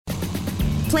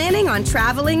Planning on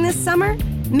traveling this summer?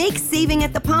 Make saving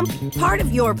at the pump part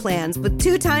of your plans with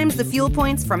 2 times the fuel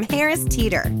points from Harris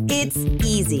Teeter. It's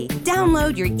easy.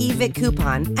 Download your eVic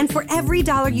coupon, and for every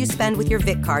dollar you spend with your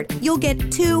Vic card, you'll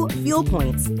get 2 fuel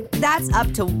points. That's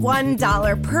up to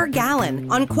 $1 per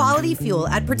gallon on quality fuel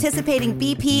at participating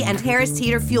BP and Harris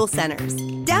Teeter fuel centers.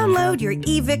 Download your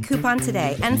eVic coupon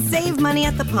today and save money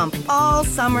at the pump all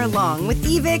summer long with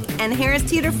eVic and Harris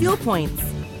Teeter fuel points.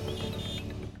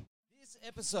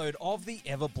 Episode of the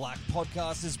Ever Black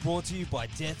podcast is brought to you by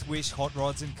Death Wish Hot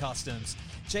Rods and Customs.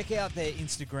 Check out their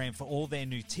Instagram for all their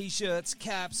new t-shirts,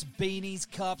 caps, beanies,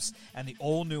 cups, and the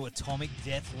all-new Atomic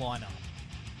Death lineup.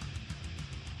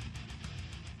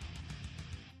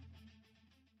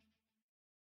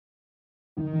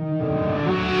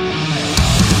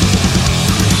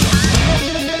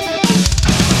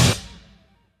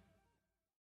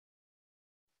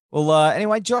 Well,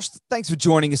 anyway, Josh, thanks for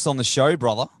joining us on the show,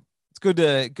 brother. It's good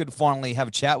to finally have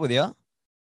a chat with you.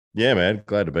 Yeah, man.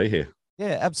 Glad to be here.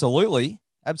 Yeah, absolutely.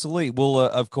 Absolutely. Well,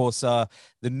 of course, the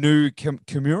new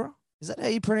Kimura. Is that how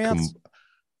you pronounce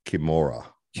Kimura.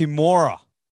 Kimura.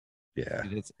 Yeah.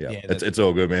 It's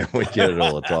all good, man. We get it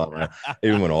all the time, man.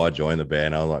 Even when I joined the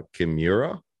band, I was like,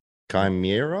 Kimura?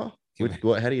 Chimera?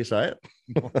 How do you say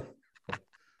it?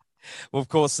 Well, of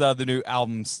course, the new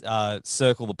album,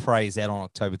 Circle the Prey, is out on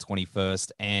October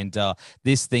 21st. And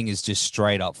this thing is just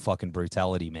straight up fucking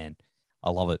brutality, man. I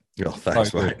love it. Oh,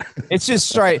 thanks, mate. It's just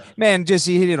straight, man, just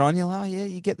you hit it on. You're like, oh, yeah,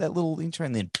 you get that little intro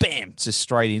and then bam, just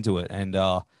straight into it. And,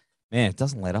 man, it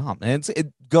doesn't let up. And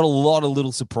it got a lot of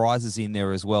little surprises in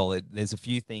there as well. There's a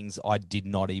few things I did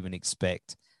not even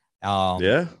expect.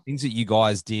 Things that you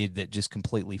guys did that just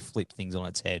completely flipped things on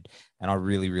its head. And I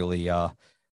really,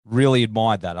 really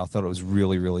admired that. I thought it was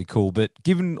really, really cool. But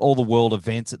given all the world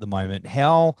events at the moment,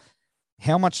 how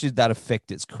much did that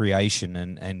affect its creation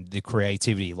and the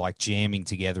creativity, like jamming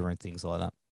together and things like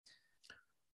that?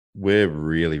 We're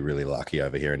really, really lucky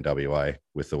over here in WA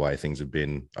with the way things have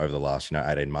been over the last,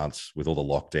 18 months with all the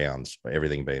lockdowns,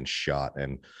 everything being shut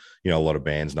and, a lot of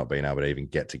bands not being able to even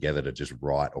get together to just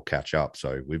write or catch up.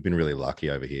 So we've been really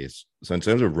lucky over here. So in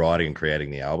terms of writing and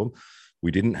creating the album, we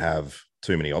didn't have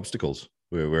too many obstacles.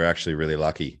 We're actually really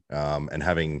lucky, and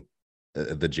having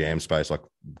the jam space,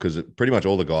 because pretty much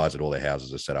all the guys at all their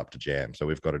houses are set up to jam. So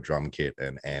we've got a drum kit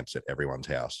and amps at everyone's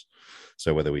house.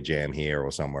 So whether we jam here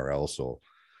or somewhere else or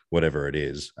whatever it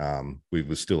is, we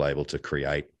were still able to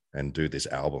create and do this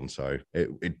album. So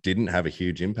it didn't have a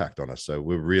huge impact on us. So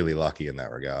we're really lucky in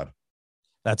that regard.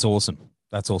 That's awesome.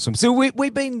 That's awesome. So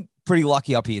we've been pretty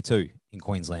lucky up here too in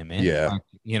Queensland, man.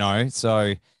 Yeah.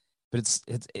 So. But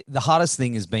it's the hardest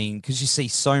thing has been because you see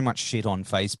so much shit on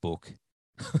Facebook.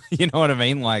 You know what I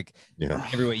mean? Like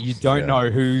everywhere, you don't know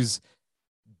who's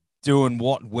doing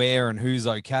what, where, and who's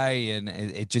okay, and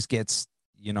it just gets,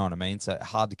 you know what I mean? So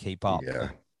hard to keep up. Yeah.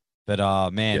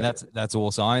 But man, that's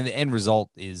awesome. I mean, the end result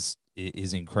is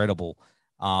incredible.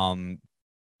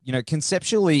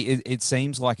 Conceptually, it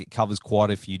seems like it covers quite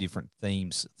a few different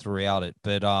themes throughout it.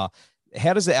 But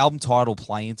how does the album title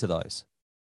play into those?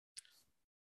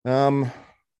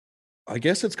 I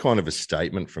guess it's kind of a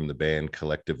statement from the band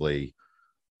collectively,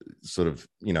 sort of,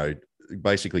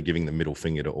 basically giving the middle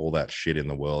finger to all that shit in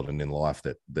the world and in life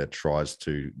that tries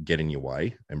to get in your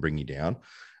way and bring you down.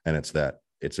 And it's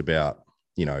about,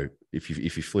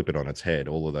 if you flip it on its head,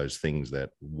 all of those things that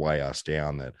weigh us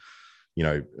down, that,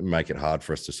 make it hard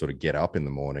for us to sort of get up in the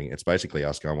morning. It's basically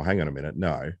us going, well, hang on a minute.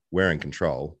 No, we're in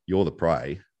control. You're the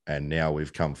prey. And now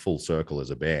we've come full circle as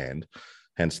a band,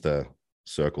 hence the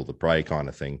Circle the Prey kind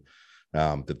of thing,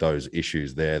 that those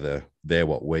issues they're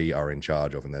what we are in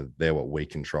charge of, and they're what we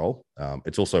control.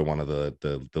 It's also one of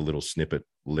the little snippet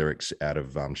lyrics out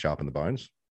of Sharpen the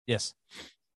Bones. Yes.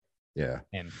 Yeah.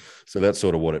 So that's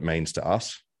sort of what it means to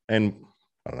us. And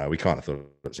I don't know, we kind of thought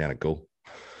it sounded cool.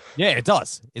 Yeah, it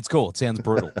does. It's cool. It sounds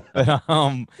brutal. But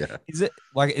is it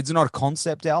like it's not a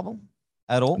concept album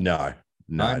at all? No,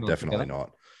 definitely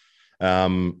not.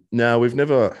 No, we've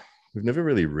never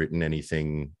really written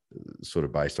anything sort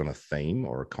of based on a theme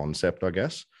or a concept, I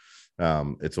guess.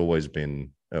 It's always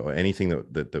been anything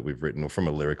that we've written, or from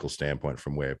a lyrical standpoint,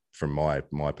 from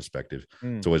my perspective,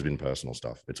 it's always been personal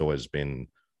stuff. It's always been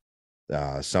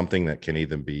something that can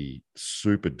either be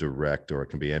super direct or it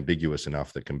can be ambiguous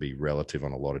enough that can be relative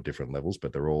on a lot of different levels,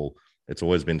 but it's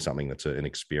always been something that's an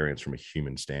experience from a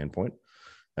human standpoint.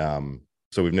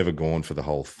 So we've never gone for the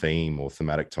whole theme or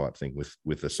thematic type thing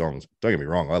with the songs. Don't get me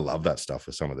wrong, I love that stuff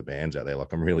for some of the bands out there.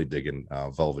 Like I'm really digging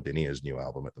Vulvodynia's new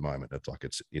album at the moment.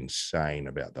 It's insane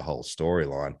about the whole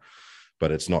storyline,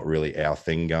 but it's not really our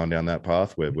thing going down that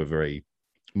path. We're very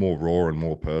more raw and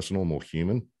more personal, more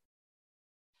human.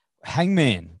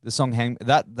 Hangman, the song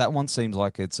that one seems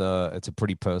like it's a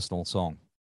pretty personal song.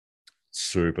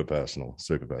 Super personal,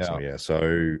 super Yeah. personal. Yeah.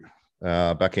 So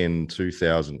back in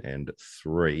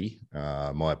 2003,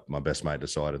 my best mate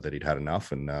decided that he'd had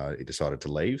enough, and he decided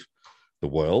to leave the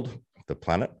world, the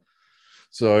planet.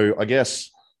 So I guess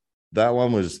that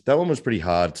one was pretty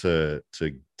hard to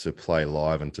play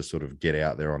live and to sort of get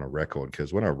out there on a record,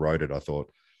 because when I wrote it, I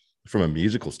thought, from a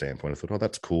musical standpoint, I thought, oh,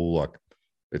 that's cool. Like,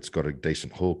 it's got a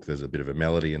decent hook. There's a bit of a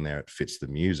melody in there. It fits the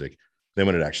music. Then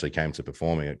when it actually came to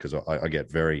performing it, because I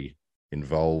get very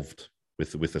involved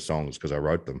with the songs because I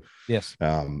wrote them. Yes.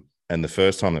 And the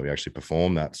first time that we actually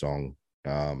performed that song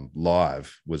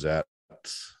live was at,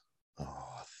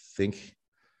 I think,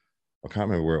 I can't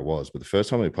remember where it was, but the first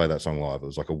time we played that song live, it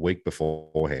was like a week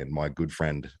beforehand. My good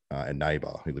friend and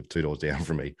neighbor, who lived 2 doors down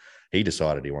from me, he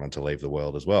decided he wanted to leave the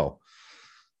world as well.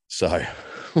 So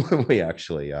when we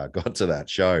actually got to that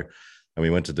show and we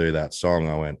went to do that song,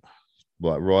 I went,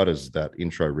 like, right as that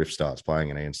intro riff starts playing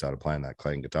and Ian started playing that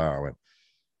clean guitar, I went,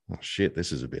 oh shit,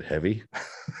 this is a bit heavy.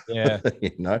 Yeah.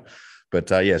 You know, but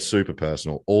yeah, super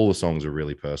personal. All the songs are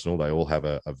really personal. They all have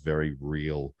a very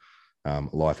real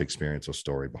life experience or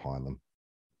story behind them.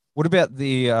 What about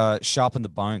the Sharpen the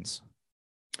Bones?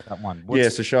 That one. Yeah,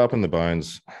 so Sharpen the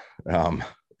Bones.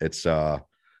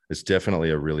 It's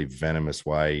definitely a really venomous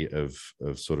way of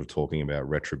sort of talking about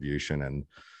retribution and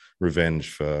revenge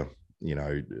for, you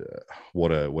know,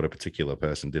 what a particular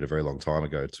person did a very long time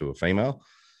ago to a female.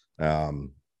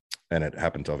 And it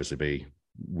happened to obviously be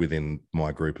within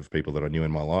my group of people that I knew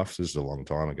in my life. So this is a long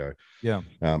time ago. Yeah.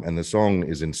 And the song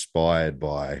is inspired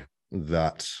by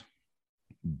that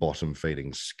bottom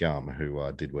feeding scum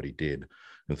who did what he did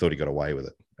and thought he got away with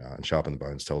it. And Sharpen the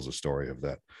Bones tells a story of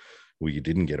that, where you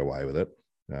didn't get away with it,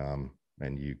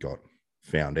 and you got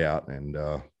found out and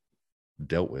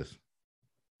dealt with.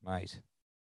 Mate,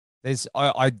 there's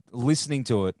I listening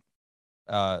to it,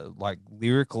 like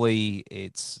lyrically,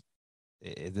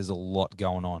 there's a lot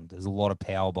going on. There's a lot of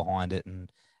power behind it,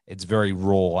 and it's very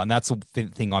raw. And that's the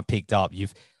thing I picked up.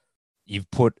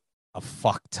 You've put a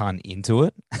fuck ton into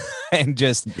it, and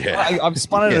just I've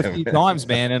spun it a few times,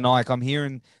 man. And like I'm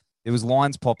hearing there was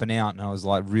lines popping out, and I was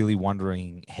like really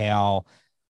wondering how,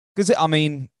 because I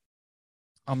mean,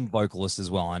 I'm a vocalist as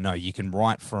well. I know you can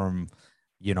write from,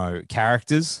 you know,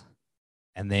 characters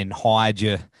and then hide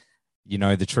your, you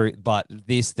know, the truth. But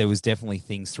there was definitely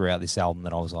things throughout this album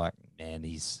that I was like, man,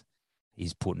 he's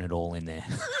putting it all in there.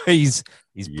 he's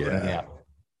putting it out.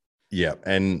 Yeah.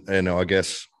 And I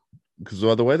guess because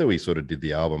the way that we sort of did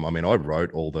the album, I mean, I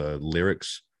wrote all the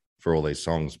lyrics for all these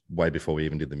songs way before we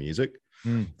even did the music.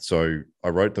 So I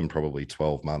wrote them probably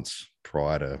 12 months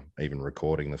prior to even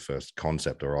recording the first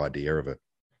concept or idea of it.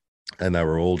 And they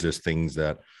were all just things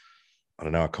that, I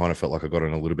don't know, I kind of felt like I got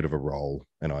in a little bit of a role,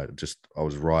 and I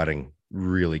was writing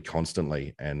really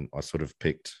constantly. And I sort of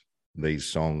picked these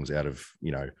songs out of,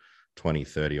 you know, 20,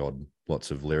 30 odd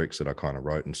lots of lyrics that I kind of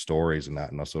wrote and stories and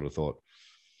that. And I sort of thought,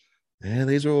 yeah,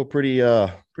 these are all pretty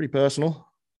personal,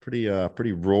 pretty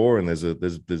raw. And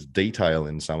there's detail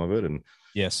in some of it. And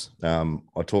yes,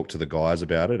 I talked to the guys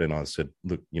about it, and I said,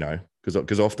 look, you know,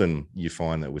 because often you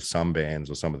find that with some bands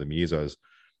or some of the musos,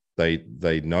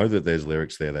 they know that there's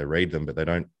lyrics there, they read them, but they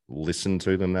don't listen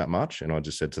to them that much. And I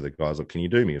just said to the guys, look, can you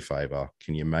do me a favor?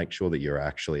 Can you make sure that you're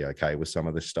actually okay with some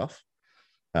of this stuff?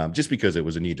 Just because it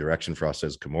was a new direction for us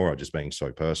as Kimura, just being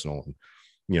so personal and,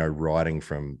 you know, writing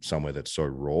from somewhere that's so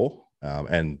raw.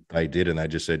 And they did, and they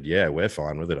just said, yeah, we're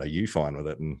fine with it. Are you fine with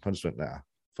it? And I just went, nah,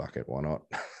 fuck it. Why not?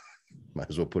 Might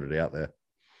as well put it out there.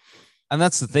 And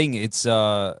that's the thing. It's,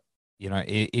 you know,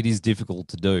 it is difficult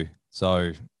to do.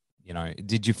 So, you know,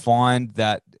 did you find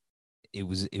that it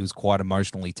was quite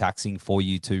emotionally taxing for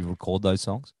you to record those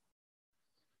songs?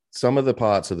 Some of the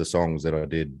parts of the songs that I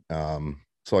did,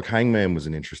 so like Hangman was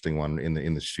an interesting one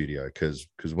in the studio, because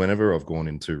whenever I've gone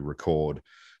into record,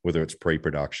 whether it's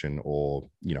pre-production or,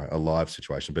 you know, a live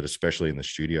situation, but especially in the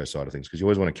studio side of things, because you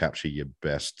always want to capture your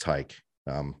best take,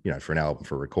 you know, for an album,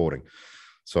 for recording.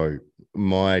 So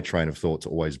my train of thought's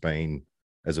always been,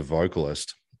 as a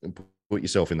vocalist, put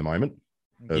yourself in the moment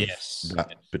of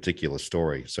that particular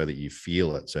story, so that you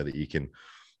feel it, so that you can,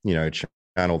 you know,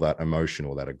 channel that emotion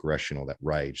or that aggression or that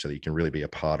rage, so that you can really be a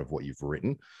part of what you've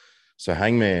written. So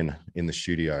Hangman in the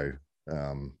studio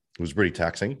was pretty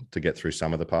taxing to get through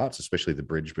some of the parts, especially the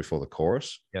bridge before the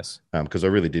chorus. Yes. Because I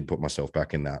really did put myself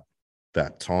back in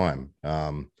that time.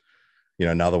 You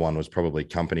know, another one was probably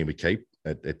Company We Keep.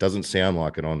 It doesn't sound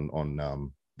like it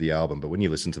on the album, but when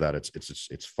you listen to that,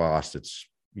 it's fast. It's,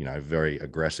 you know, very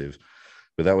aggressive.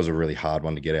 But that was a really hard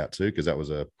one to get out to, because that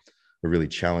was a really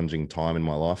challenging time in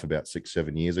my life about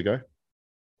 6-7 years ago.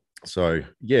 So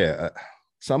yeah,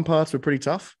 some parts were pretty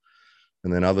tough.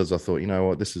 And then others, I thought, you know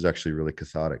what, this is actually really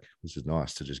cathartic. This is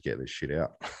nice to just get this shit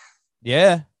out.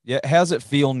 Yeah. Yeah. How's it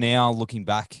feel now looking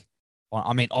back?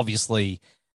 I mean, obviously,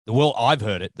 the world, I've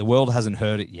heard it. The world hasn't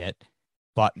heard it yet.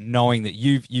 But knowing that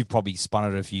you've probably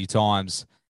spun it a few times,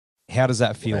 how does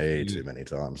that feel? Way too many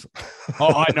times.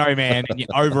 Oh, I know, man. And you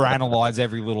overanalyze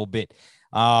every little bit.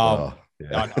 Oh,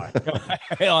 yeah.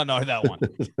 I know that one.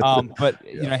 But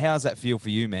Yeah. you know, how does that feel for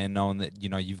you, man? Knowing that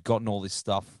you've gotten all this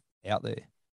stuff out there.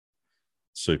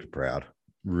 Super proud,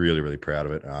 really, really proud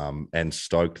of it. And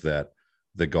stoked that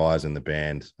the guys in the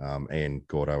band, Ian,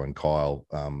 Gordo, and Kyle,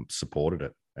 supported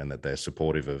it, and that they're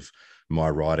supportive of my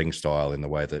writing style in the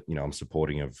way that I'm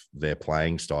supporting of their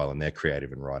playing style and their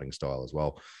creative and writing style as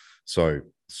well. So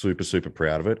super, super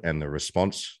proud of it, and the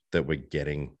response that we're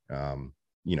getting, from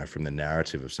the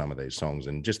narrative of some of these songs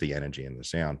and just the energy and the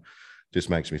sound, just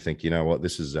makes me think, you know what,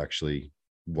 this is actually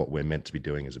what we're meant to be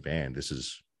doing as a band.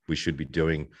 We should be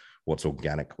doing what's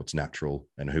organic, what's natural,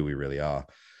 and who we really are.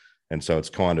 And so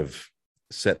it's kind of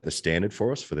set the standard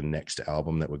for us for the next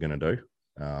album that we're going to do,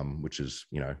 which is,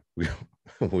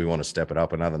 we want to step it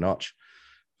up another notch.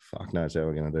 Fuck knows how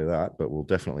we're going to do that, but we'll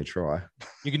definitely try.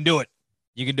 You can do it.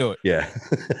 You can do it. Yeah.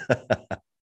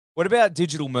 What about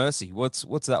Digital Mercy? What's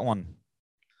that one?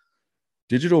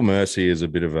 Digital Mercy is a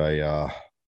bit of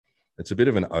it's a bit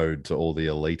of an ode to all the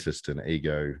elitist and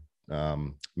ego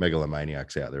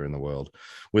megalomaniacs out there in the world,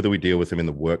 whether we deal with them in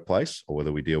the workplace or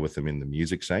whether we deal with them in the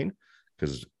music scene,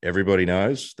 because everybody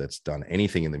knows that's done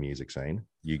anything in the music scene.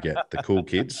 You get the cool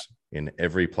kids in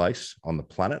every place on the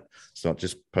planet. It's not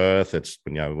just Perth. It's,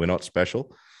 we're not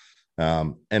special.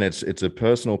 And it's a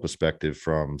personal perspective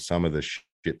from some of the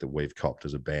shit that we've copped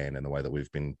as a band and the way that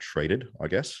we've been treated, I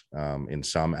guess, in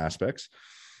some aspects.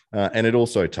 And it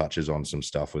also touches on some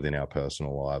stuff within our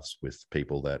personal lives with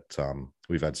people that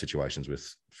we've had situations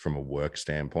with from a work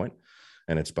standpoint.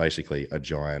 And it's basically a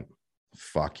giant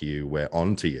fuck you, we're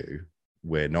on to you.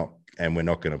 We're not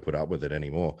going to put up with it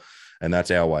anymore. And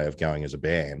that's our way of going as a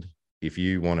band. If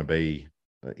you want to be,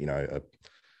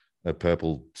 a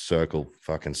purple circle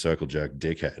jerk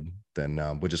dickhead, then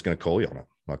we're just going to call you on it.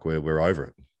 Like we're over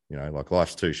it. Like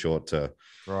life's too short to,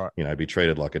 be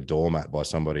treated like a doormat by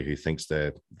somebody who thinks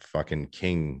they're fucking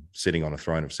king sitting on a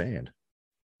throne of sand.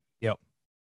 Yep.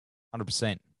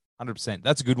 100%.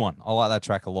 That's a good one. I like that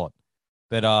track a lot.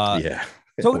 But yeah,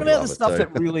 talking about the stuff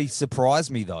that really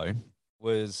surprised me though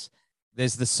was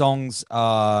there's the songs.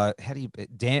 How do you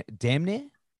damn near?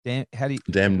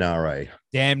 Damnare.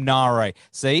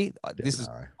 See,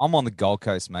 Damnare. I'm on the Gold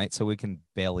Coast, mate, so we can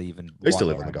barely even. I used to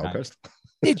live on the Gold Coast.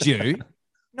 Did you?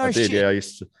 No, I did. Shit. Yeah, I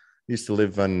used to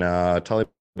live in Tully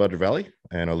Budger Valley,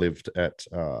 and I lived at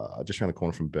just around the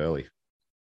corner from Burleigh.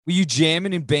 Were you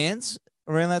jamming in bands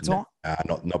around that time?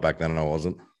 Not back then. I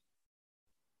wasn't.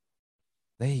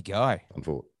 There you go.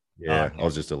 Yeah, I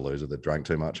was just a loser that drank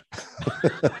too much.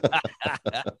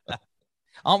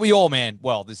 Aren't we all, man?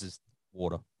 Well, this is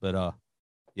water, but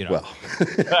Well,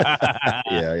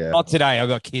 yeah. Not today. I've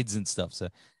got kids and stuff, so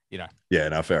Yeah,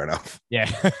 no, fair enough.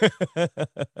 Yeah.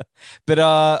 But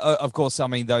of course, I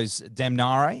mean those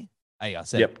Damnare. Hey, I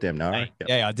said Yep, Damnare. Yep.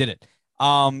 Yeah, I did it.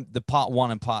 The part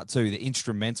 1 and part 2, the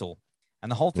instrumental.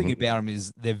 And the whole thing about them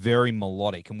is they're very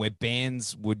melodic, and where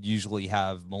bands would usually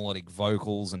have melodic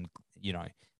vocals and,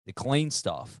 the clean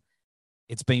stuff,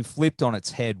 it's been flipped on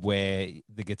its head where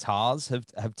the guitars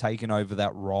have taken over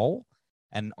that role.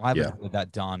 And I haven't heard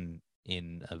that done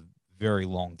in a very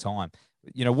long time.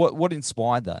 What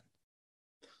inspired that?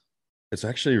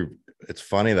 It's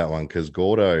funny, that one, because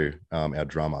Gordo, our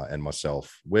drummer, and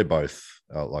myself, we're both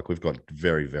we've got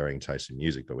very varying tastes in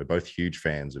music, but we're both huge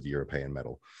fans of European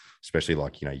metal, especially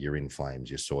your In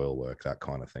Flames, your Soilwork, that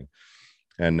kind of thing.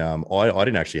 And I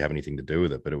didn't actually have anything to do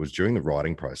with it, but it was during the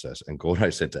writing process. And Gordo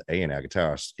said to Ian, our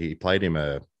guitarist, he played him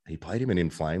an In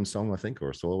Flames song, I think, or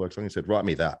a Soilwork song. He said, "Write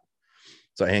me that."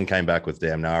 So Ian came back with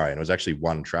Damnare, and it was actually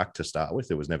one track to start with.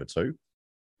 It was never two.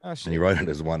 And he wrote it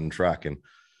as one track, and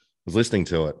was listening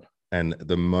to it. And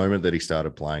the moment that he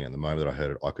started playing it, the moment that I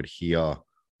heard it, I could hear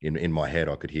in my head,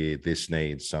 this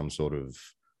needs some sort of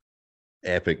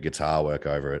epic guitar work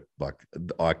over it. Like,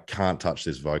 I can't touch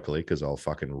this vocally because I'll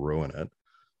fucking ruin it.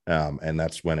 And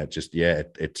that's when it just,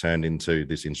 it turned into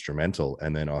this instrumental.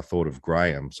 And then I thought of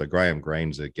Graham. So Graham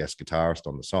Green's a guest guitarist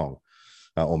on the song,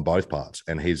 on both parts.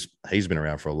 And he's been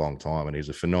around for a long time, and he's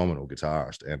a phenomenal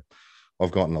guitarist. And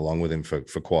I've gotten along with him for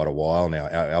quite a while now.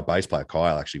 Our bass player,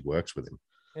 Kyle, actually works with him.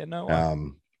 Yeah, no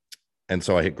way. And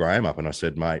so I hit Graham up and I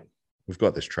said, "Mate, we've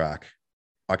got this track.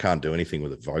 I can't do anything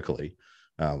with it vocally.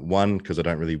 One, because I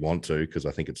don't really want to, because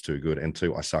I think it's too good. And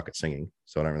two, I suck at singing.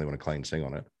 So I don't really want to clean sing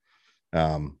on it.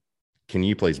 Can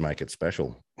you please make it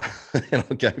special? And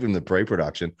I gave him the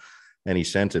pre-production, and he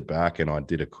sent it back, and I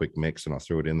did a quick mix, and I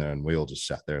threw it in there, and we all just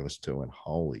sat there and listened to it and went,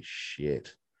 holy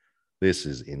shit, this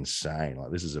is insane.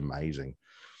 Like, this is amazing.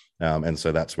 And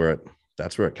so that's where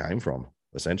it came from,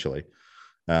 essentially.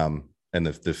 And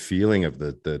the feeling of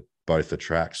the both the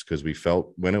tracks, because we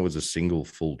felt when it was a single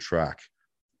full track,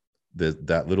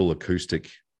 that little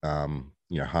acoustic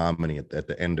harmony at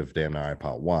the end of Damn Narrow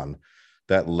Part 1,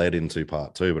 that led into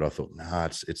Part 2. But I thought, nah,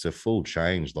 it's a full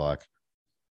change. Like,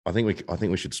 I think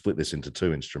we should split this into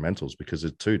 2 instrumentals, because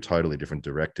they're 2 totally different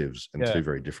directives and 2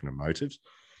 very different emotives.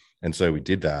 And so we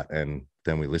did that, and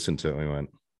then we listened to it and we went,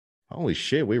 holy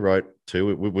shit, we wrote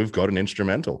 2. We've got an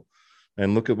instrumental.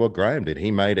 And look at what Graham did.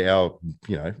 He made our,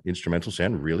 instrumental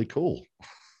sound really cool.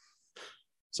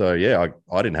 So yeah,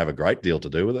 I didn't have a great deal to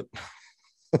do with it.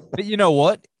 But you know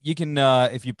what? You can,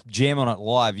 if you jam on it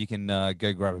live, you can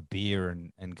go grab a beer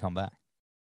and come back.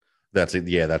 That's it.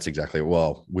 Yeah, that's exactly it.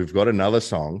 Well, we've got another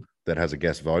song that has a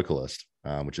guest vocalist,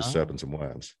 which is Serpents and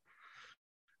Worms.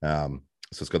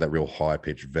 So it's got that real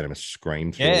high-pitched, venomous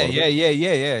scream. Yeah.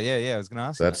 I was going to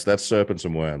ask. So that's Serpents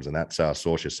and Worms, and that's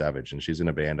Saoirse Savage, and she's in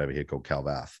a band over here called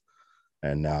Calvath.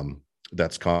 And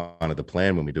that's kind of the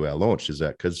plan when we do our launch, is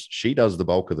that because she does the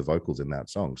bulk of the vocals in that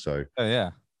song. So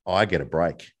I get a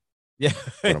break. Yeah,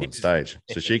 when I'm on stage,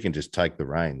 so she can just take the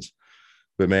reins.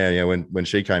 But man, when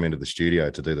she came into the studio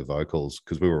to do the vocals,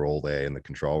 because we were all there in the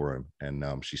control room,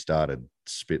 and she started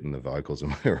spitting the vocals,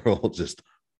 and we were all just,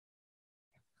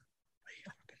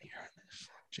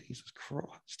 Jesus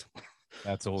Christ.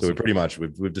 That's awesome. So we pretty much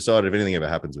we've decided if anything ever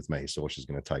happens with me, Saoirse's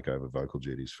going to take over vocal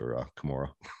duties for Kimura.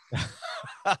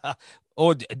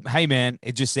 Or hey man,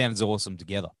 it just sounds awesome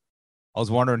together. I was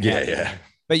wondering how. Yeah.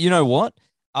 But you know what?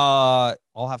 I'll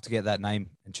have to get that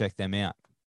name and check them out.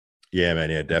 Yeah, man.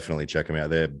 Yeah, definitely check them out.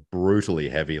 They're brutally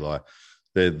heavy. Like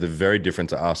they're very different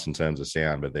to us in terms of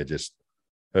sound, but they're just,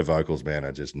 her vocals, man,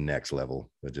 are just next level.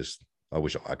 They're just, I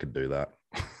wish I could do that.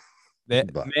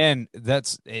 Man,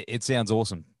 it sounds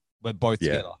awesome. We're both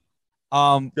together.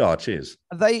 Cheers.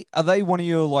 Are they one of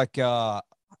your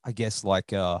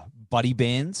buddy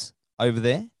bands over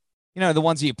there? You know, the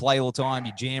ones you play all the time,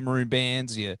 your jam room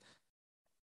bands,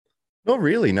 Not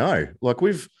really, no. Like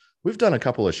we've done a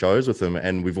couple of shows with them,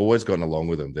 and we've always gotten along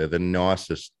with them. They're the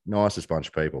nicest bunch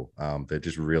of people. They're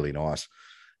just really nice.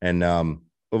 And I've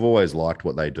always liked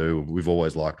what they do. We've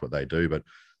always liked what they do, but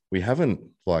we haven't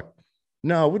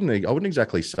I wouldn't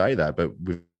exactly say that, but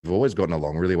we've always gotten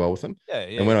along really well with them. Yeah.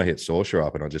 And when I hit Saoirse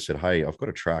up and I just said, hey, I've got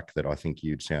a track that I think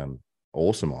you'd sound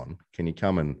awesome on. Can you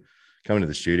come into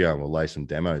the studio and we'll lay some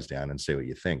demos down and see what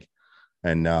you think?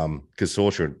 And because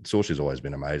Saoirse's always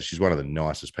been amazing. She's one of the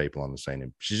nicest people on the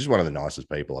scene. She's just one of the nicest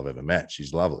people I've ever met.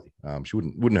 She's lovely. She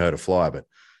wouldn't hurt a fly, but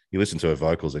you listen to her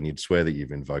vocals and you'd swear that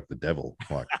you've invoked the devil.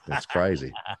 Like, it's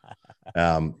crazy.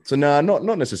 So no,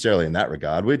 not necessarily in that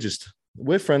regard.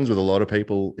 We're friends with a lot of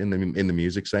people in the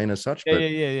music scene as such. But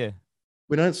we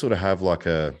don't sort of have like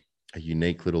a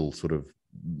unique little sort of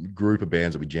group of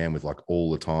bands that we jam with like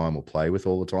all the time or play with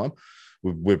all the time.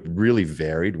 We're really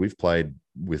varied. We've played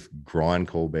with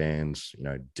grindcore bands,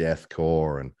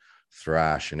 deathcore and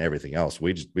thrash and everything else.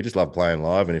 We just love playing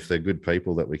live, and if they're good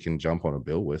people that we can jump on a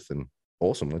bill with, then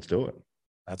awesome, let's do it.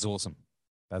 That's awesome.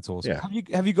 Yeah.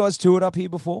 Have you guys toured up here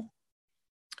before?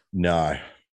 No.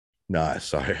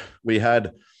 So we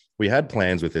had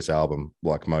plans with this album,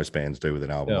 like most bands do with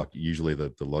an album. Like usually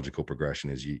the logical progression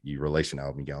is you release an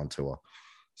album, you go on tour.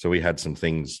 So we had some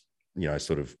things,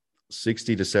 sort of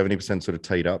 60 to 70% sort of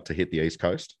teed up to hit the East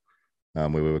Coast. Where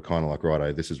we were kind of like,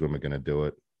 righto, this is when we're going to do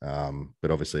it.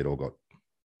 But obviously it all got,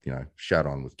 shut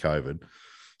on with COVID.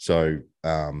 So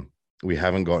we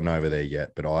haven't gotten over there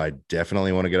yet, but I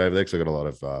definitely want to get over there because I've got a lot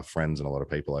of friends and a lot of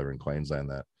people over in Queensland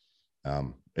that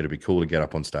it'd be cool to get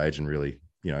up on stage and really,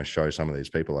 show some of these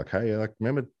people like, hey,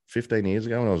 remember 15 years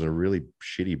ago when I was in a really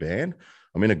shitty band?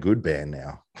 I'm in a good band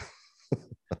now.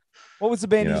 What was the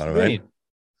band you were in?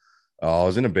 Oh, I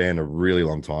was in a band a really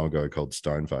long time ago called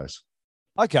Stoneface.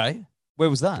 Okay. Where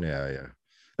was that? Yeah.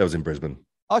 That was in Brisbane.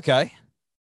 Okay.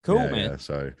 Cool, man.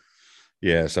 So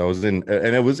I was in,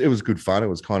 and it was good fun. It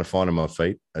was kind of finding my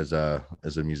feet as a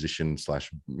musician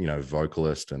 /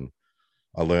 vocalist. And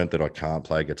I learned that I can't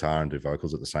play guitar and do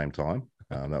vocals at the same time.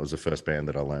 That was the first band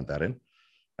that I learned that in.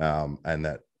 And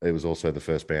that it was also the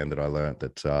first band that I learned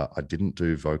that I didn't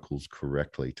do vocals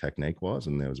correctly technique wise.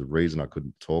 And there was a reason I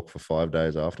couldn't talk for 5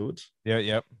 days afterwards.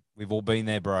 Yeah. We've all been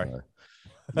there, bro.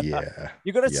 Yeah.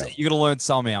 You got to learn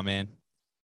somehow, man.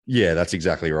 Yeah, that's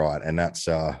exactly right. And that's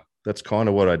kind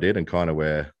of what I did and kind of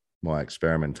where my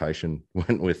experimentation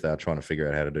went with trying to figure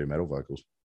out how to do metal vocals.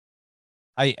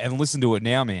 Hey, and listen to it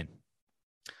now, man.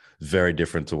 Very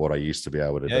different to what I used to be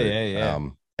able to do. Yeah.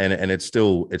 And it's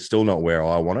still not where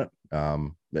I want it.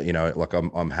 You know, like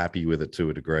I'm happy with it to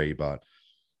a degree, but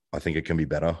I think it can be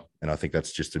better. And I think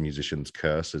that's just a musician's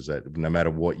curse, is that no matter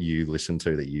what you listen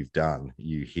to that you've done,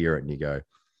 you hear it and you go,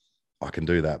 I can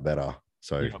do that better.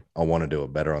 So I want to do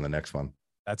it better on the next one.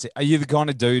 That's it. Are you the kind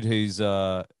of dude who's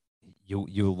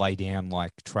you'll lay down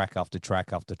like track after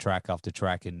track after track after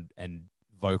track and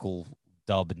vocal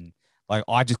dub, and like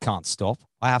I just can't stop.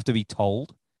 I have to be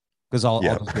told, because I'll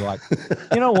just be like,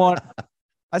 you know what?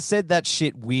 I said that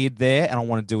shit weird there, and I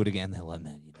want to do it again. They're like,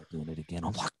 man, you're not doing it again.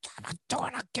 I'm like, I'm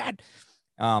doing it again.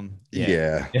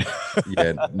 Yeah.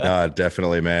 No,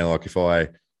 definitely, man. Like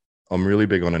I'm really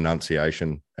big on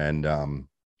enunciation and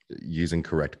using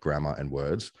correct grammar and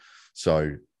words.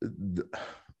 So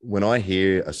when I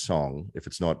hear a song, if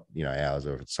it's not, you know, ours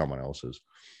or if it's someone else's,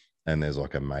 and there's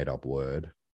like a made up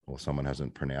word or someone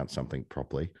hasn't pronounced something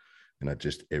properly, and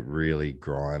it really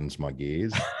grinds my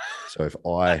gears. So if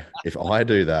I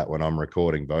do that when I'm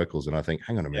recording vocals and I think,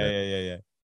 hang on a minute,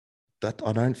 that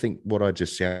I don't think what I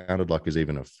just sounded like is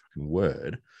even a fucking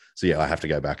word. So yeah, I have to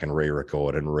go back and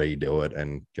re-record and redo it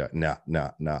and go, nah.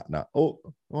 Oh,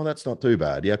 well, that's not too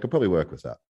bad. Yeah, I could probably work with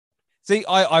that. See,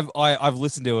 I've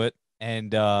listened to it,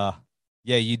 and yeah,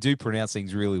 you do pronounce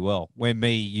things really well. When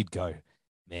me, you'd go,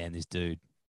 man, this dude,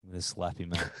 I'm gonna slap him,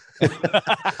 man.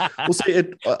 Well, see,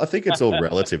 I think it's all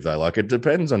relative though. Like it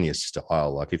depends on your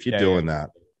style. Like if you're doing that,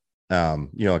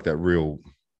 you know, like that real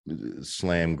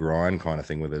slam grind kind of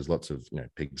thing where there's lots of, you know,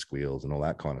 pig squeals and all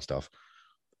that kind of stuff.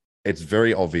 It's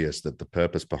very obvious that the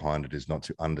purpose behind it is not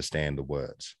to understand the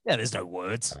words. Yeah, there's no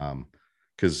words.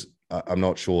 Because I'm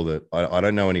not sure that I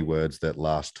don't know any words that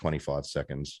last 25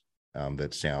 seconds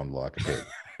that sound like a pig.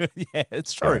 Yeah,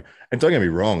 it's true. So, and don't get me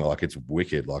wrong, like it's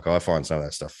wicked. Like I find some of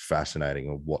that stuff fascinating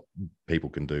of what people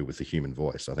can do with the human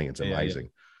voice. I think it's amazing.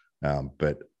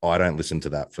 But I don't listen to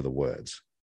that for the words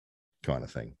kind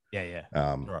of thing. Yeah.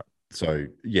 Right. So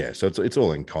yeah, so it's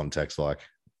all in context. Like,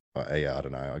 I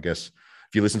don't know. I guess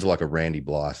if you listen to like a Randy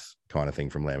Blythe kind of thing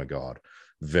from Lamb of God,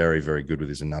 very, very good with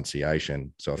his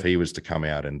enunciation. So if he was to come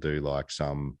out and do like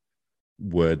some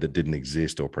word that didn't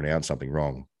exist or pronounce something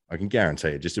wrong, I can guarantee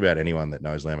it. Just about anyone that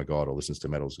knows Lamb of God or listens to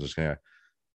metal is just going to go,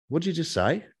 what'd you just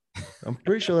say? I'm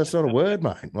pretty sure that's not a word,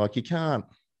 mate. Like you can't.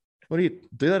 What do you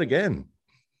do that again?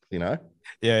 You know?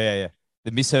 Yeah.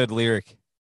 The misheard lyric.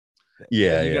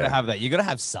 Yeah, you gotta have that. You gotta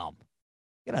have some.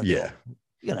 You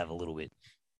gotta have a little bit.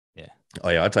 Yeah. Oh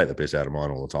yeah, I take the piss out of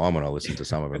mine all the time when I listen to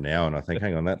some of them now, and I think,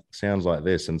 hang on, that sounds like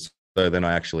this, and so then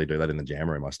I actually do that in the jam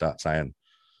room. I start saying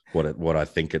what I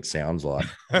think it sounds like,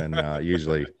 and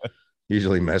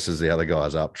usually messes the other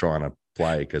guys up trying to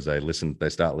play because they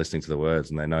start listening to the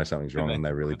words and they know something's wrong and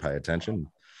they really pay attention.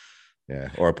 Yeah,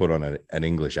 or I put on an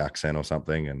English accent or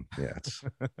something, and yeah, it's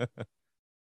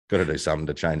got to do something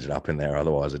to change it up in there.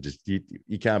 Otherwise, it just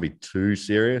you can't be too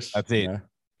serious. That's it.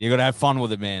 You got to have fun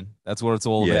with it, man. That's what it's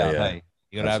all about. Yeah. Hey,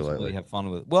 you got to absolutely have fun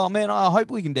with it. Well, man, I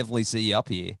hope we can definitely see you up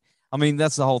here. I mean,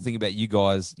 that's the whole thing about you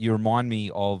guys. You remind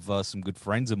me of some good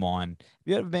friends of mine. Have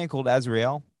you heard of a band called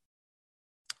Azrael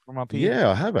from up here? Yeah,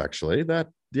 I have actually. I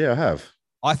have.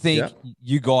 I think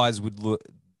you guys would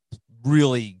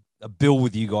really, a bill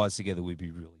with you guys together would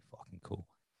be really fucking cool.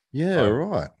 Yeah,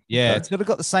 right. Yeah, okay. It's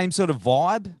got the same sort of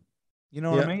vibe. You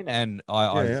know what I mean? And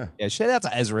I shout out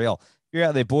to Azrael. If you're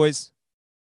out there, boys.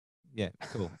 Yeah,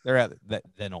 cool. They're out there.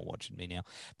 They're not watching me now,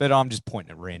 but I'm just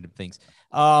pointing at random things.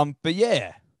 But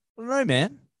yeah, I don't know,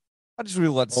 man. I just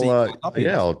really like to see. Up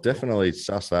here. I'll definitely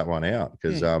suss that one out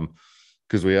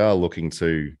because we are looking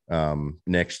to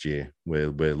next year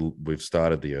where we've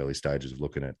started the early stages of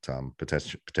looking at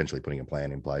potentially putting a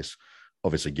plan in place.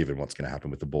 Obviously, given what's going to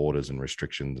happen with the borders and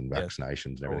restrictions and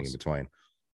vaccinations and everything in between,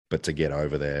 but to get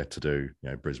over there to do,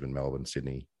 Brisbane, Melbourne,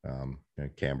 Sydney,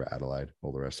 Canberra, Adelaide,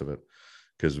 all the rest of it.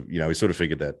 Because, we sort of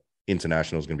figured that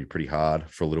international is going to be pretty hard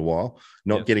for a little while.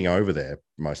 Not getting over there,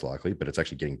 most likely, but it's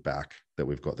actually getting back that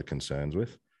we've got the concerns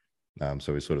with.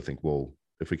 So we sort of think, well,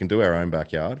 if we can do our own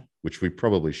backyard, which we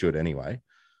probably should anyway,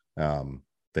 then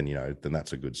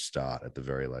that's a good start at the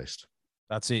very least.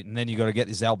 That's it. And then you got to get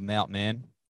this album out, man.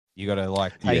 You got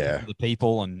to take it to the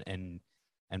people and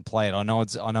play it. I know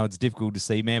it's difficult to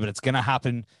see, man, but it's going to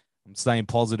happen. I'm staying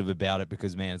positive about it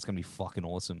because, man, it's going to be fucking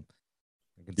awesome.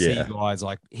 I can see you guys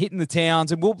like hitting the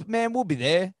towns, and we'll be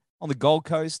there on the Gold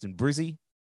Coast and Brizzy.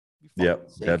 Yep,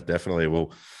 definitely.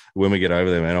 Well, when we get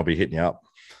over there, man, I'll be hitting you up.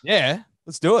 Yeah,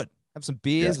 let's do it. Have some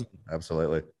beers. Yeah,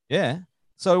 absolutely. Yeah.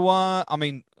 So, I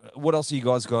mean, what else have you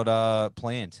guys got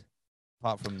planned?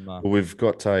 Apart from Well, we've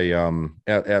got a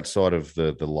outside of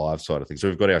the live side of things. So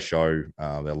we've got our show,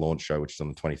 our launch show, which is on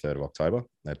the 23rd of October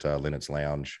at Linnets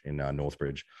Lounge in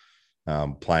Northbridge,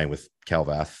 playing with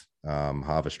Calvath,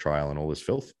 Harvest Trail, and all this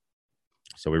filth.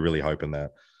 So we're really hoping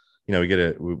that, you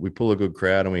know, we pull a good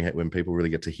crowd, and when people really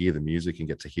get to hear the music and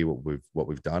get to hear what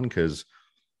we've done, because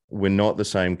we're not the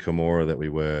same Camorra that we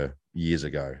were years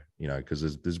ago, you know,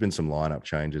 because there's been some lineup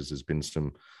changes. There's been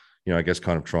some, you know, I guess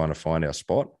kind of trying to find our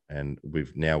spot, and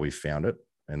we've found it,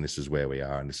 and this is where we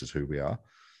are, and this is who we are.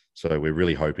 So we're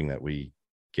really hoping that we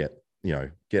get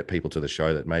people to the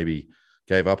show that maybe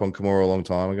gave up on Camorra a long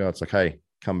time ago. It's like, hey,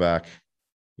 come back.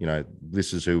 You know,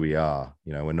 this is who we are.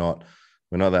 You know, we're not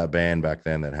that band back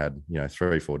then that had, you know,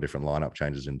 3 or 4 different lineup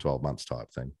changes in 12 months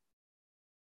type thing.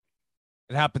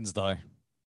 It happens though.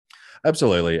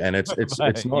 Absolutely. And it's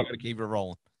not, you got to keep it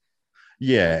rolling.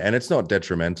 Yeah. And it's not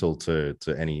detrimental to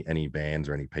any bands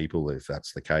or any people if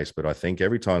that's the case. But I think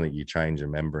every time that you change a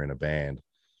member in a band,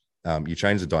 you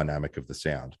change the dynamic of the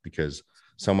sound, because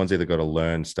someone's either got to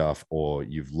learn stuff or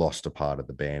you've lost a part of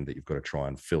the band that you've got to try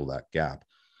and fill that gap.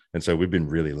 And so we've been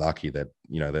really lucky that,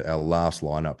 you know, that our last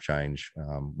lineup change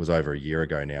was over a year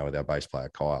ago now with our bass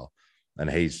player, Kyle. And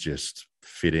he's just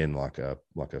fit in like a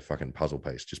fucking puzzle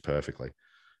piece, just perfectly.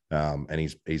 And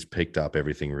he's picked up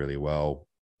everything really well.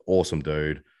 Awesome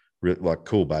dude, like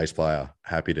cool bass player,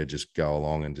 happy to just go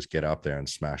along and just get up there and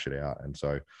smash it out. And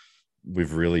so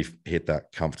we've really hit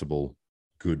that comfortable,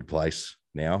 good place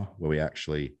now where we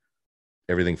actually,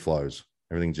 everything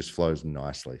just flows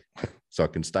nicely. So I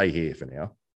can stay here for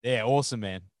now. Yeah, awesome,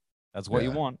 man. That's what you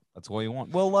want. That's what you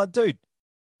want. Well, dude,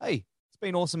 hey, it's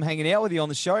been awesome hanging out with you on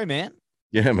the show, man.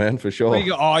 Yeah, man, for sure.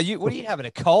 What are you having,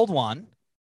 a cold one?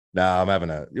 Nah, I'm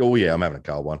having a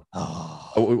cold one.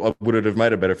 Oh. Would it have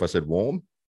made it better if I said warm?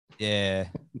 Yeah,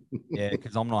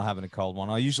 because I'm not having a cold one.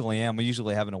 I usually am. We're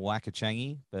usually having a whack of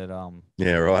Changi, but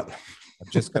yeah, right.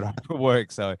 I've just got over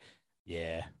work, so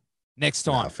yeah. Next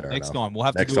time, we'll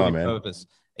have to do it in purpose.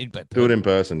 Do it in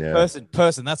person, yeah.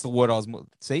 Person. That's the word I was.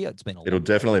 See, it's been. It'll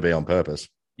definitely be on purpose.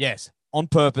 Yes, on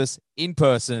purpose, in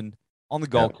person, on the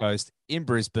Gold Coast, in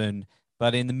Brisbane.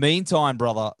 But in the meantime,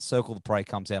 brother, Circle the Prey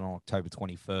comes out on October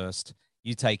 21st.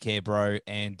 You take care, bro,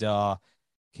 and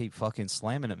keep fucking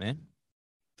slamming it, man.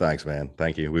 Thanks, man.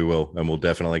 Thank you. We will, and we'll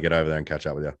definitely get over there and catch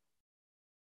up with you.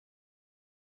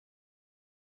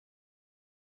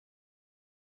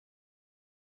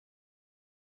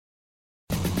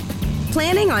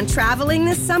 Planning on traveling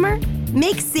this summer?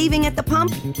 Make saving at the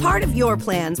pump part of your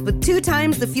plans with 2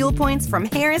 times the fuel points from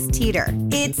Harris Teeter.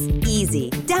 It's easy.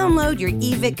 Download your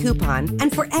eVic coupon,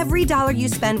 and for every $1 you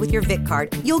spend with your Vic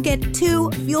card, you'll get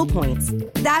 2 fuel points.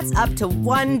 That's up to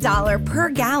 $1 per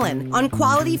gallon on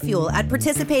quality fuel at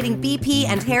participating BP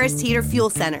and Harris Teeter fuel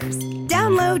centers.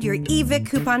 Download your eVic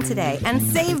coupon today and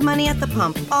save money at the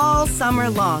pump all summer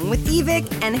long with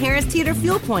eVic and Harris Teeter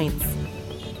fuel points.